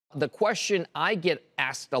The question I get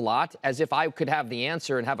asked a lot, as if I could have the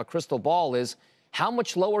answer and have a crystal ball, is how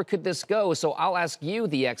much lower could this go? So I'll ask you,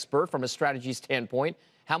 the expert, from a strategy standpoint,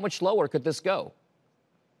 how much lower could this go?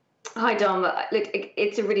 Hi, Dom. Look,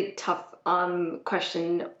 it's a really tough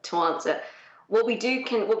question to answer. What we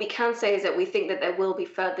can say is that we think that there will be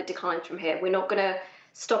further declines from here. We're not going to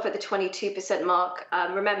stop at the 22% mark.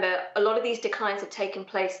 Remember, a lot of these declines have taken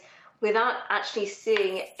place without actually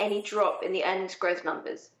seeing any drop in the earnings growth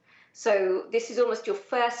numbers. So this is almost your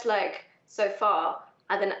first leg so far.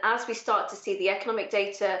 And then as we start to see the economic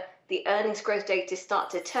data, the earnings growth data start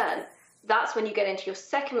to turn, that's when you get into your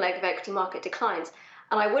second leg of equity market declines.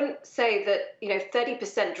 And I wouldn't say that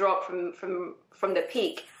 30% drop from the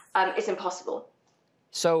peak is impossible.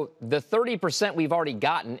 So the 30% we've already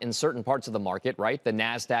gotten in certain parts of the market, right? The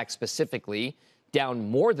NASDAQ specifically,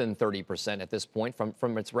 down more than 30% at this point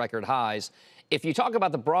from its record highs. If you talk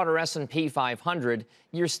about the broader S&P 500,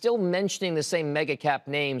 you're still mentioning the same mega cap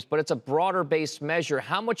names, but it's a broader based measure.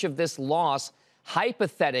 How much of this loss,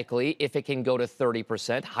 hypothetically, if it can go to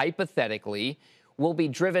 30%, hypothetically, will be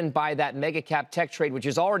driven by that mega cap tech trade, which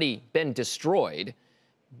has already been destroyed,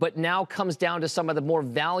 but now comes down to some of the more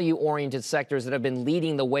value-oriented sectors that have been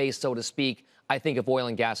leading the way, so to speak, I think of oil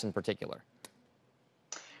and gas in particular?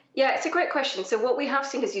 Yeah, it's a great question. So what we have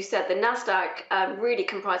seen, as you said, the NASDAQ, really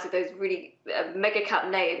comprised of those really mega cap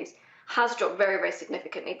names, has dropped very, very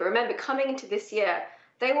significantly. But remember, coming into this year,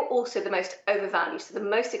 they were also the most overvalued. So the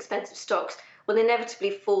most expensive stocks will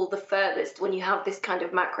inevitably fall the furthest when you have this kind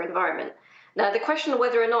of macro environment. Now, the question of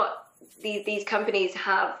whether or not these companies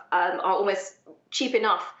are almost cheap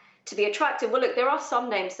enough to be attractive, well, look, there are some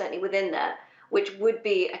names certainly within there which would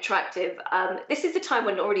be attractive. This is the time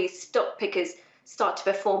when already stock pickers start to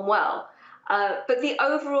perform well. But the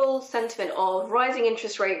overall sentiment of rising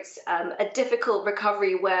interest rates, a difficult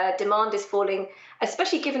recovery where demand is falling,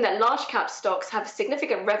 especially given that large cap stocks have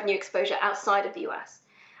significant revenue exposure outside of the US.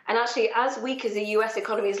 And actually, as weak as the US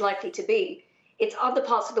economy is likely to be, it's other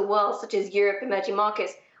parts of the world, such as Europe, emerging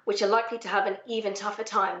markets, which are likely to have an even tougher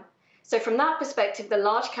time. So from that perspective, the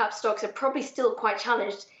large cap stocks are probably still quite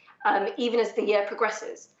challenged, even as the year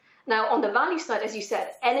progresses. Now, on the value side, as you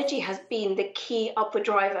said, energy has been the key upward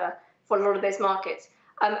driver for a lot of those markets.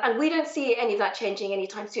 And we don't see any of that changing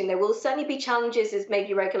anytime soon. There will certainly be challenges as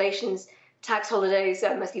maybe regulations, tax holidays,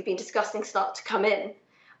 as you've been discussing, start to come in.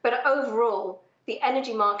 But overall, the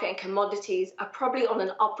energy market and commodities are probably on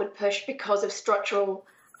an upward push because of structural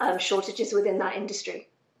shortages within that industry.